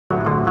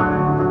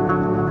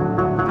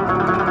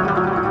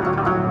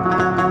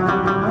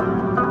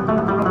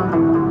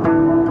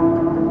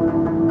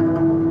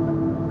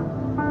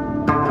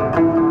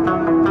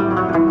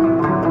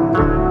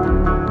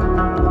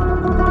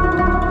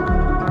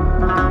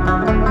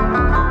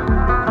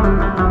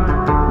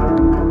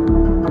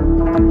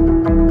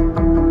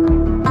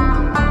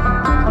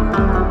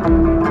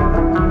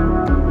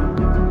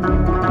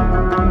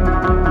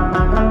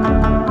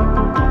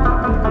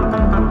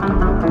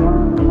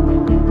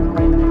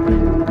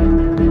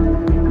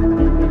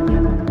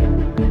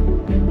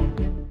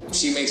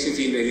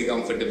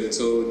comfortable.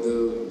 So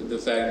the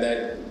fact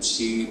that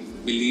she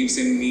believes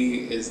in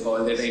me is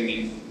all that I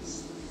need,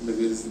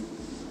 because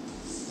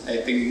I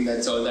think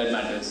that's all that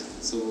matters.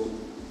 So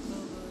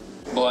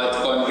बहुत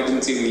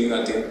confidence ही feeling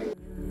आती है.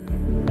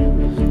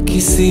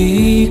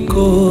 किसी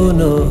को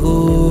न हो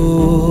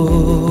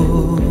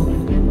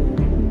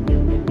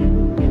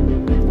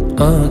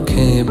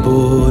आँखें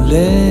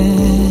बोले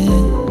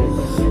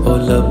हो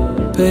लब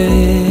पे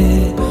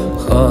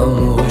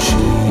खामोशी.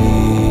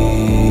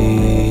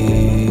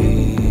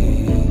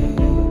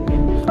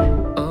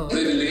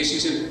 The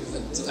relationship,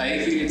 I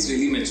feel it's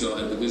really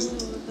mature, because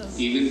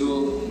even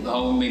though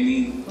how many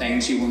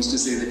times she wants to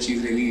say that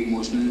she's really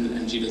emotional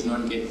and she does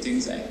not get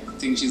things, I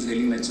think she's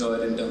really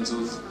mature in terms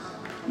of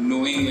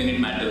knowing when it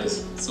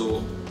matters.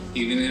 So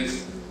even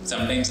if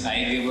sometimes I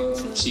give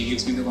her, she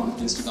gives me the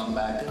confidence to come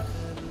back,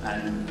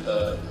 and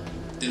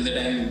till the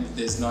time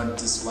there's not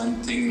this one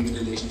thing in the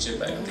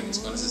relationship, I don't think it's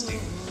going to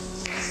sustain.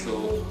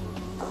 So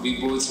we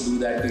both do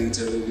that to each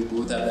other, we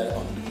both have that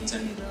confidence,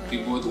 and we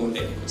both won't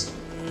let it go.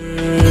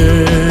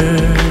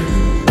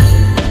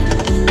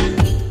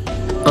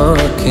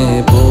 आँखें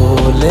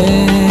बोले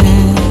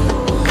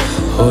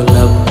हो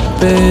लब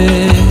पे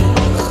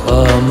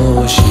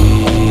खामोशी.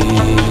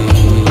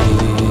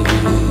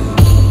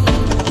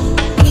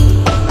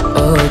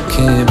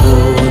 आँखें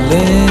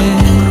बोले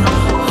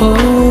हो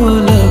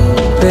लब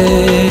पे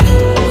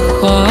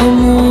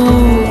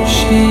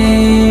खामोशी.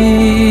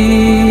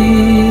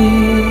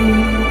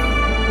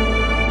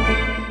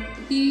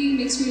 He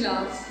makes me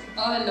laugh a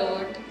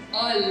lot.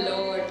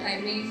 I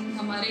mean,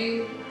 हमारे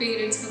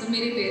parents, मतलब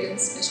मेरे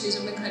parents, especially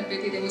जब मैं घर पे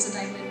थी, there was a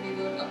time when we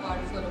were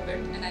apart for a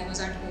bit and I was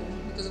at home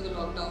because of the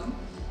lockdown.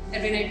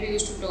 Every night we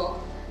used to talk.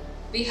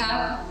 We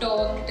have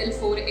talked till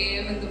 4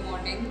 a.m. in the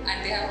morning, and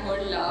they have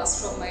heard laughs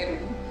from my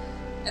room.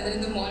 And then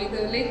in the morning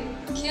they were like,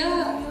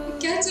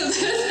 क्या चल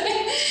रहा है?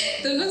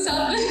 तुम लोग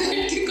साथ में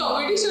बैठ के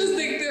comedy shows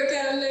देखते हो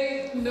क्या? I'm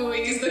like, no,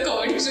 he's the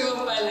comedy show of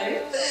my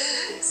life.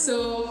 So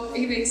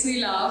he makes me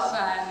laugh,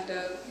 and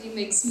he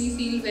makes me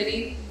feel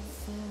very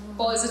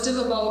positive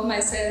about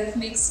myself,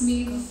 makes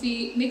me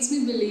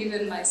believe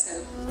in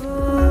myself.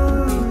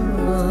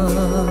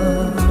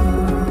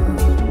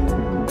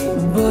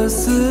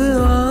 बस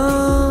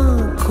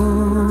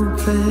आँखों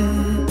पे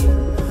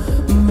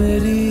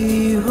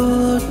मेरी हो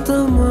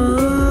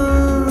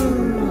तमाम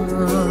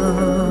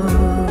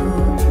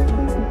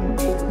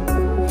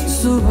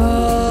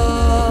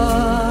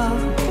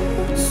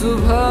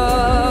सुबह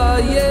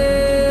ये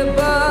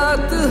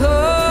बात हो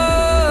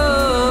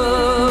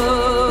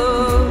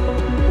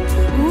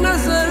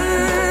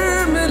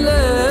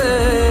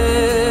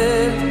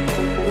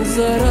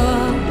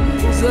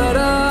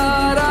जरा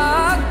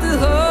रात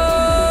हो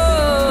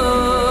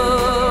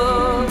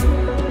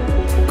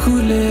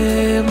खुले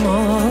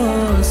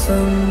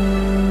मौसम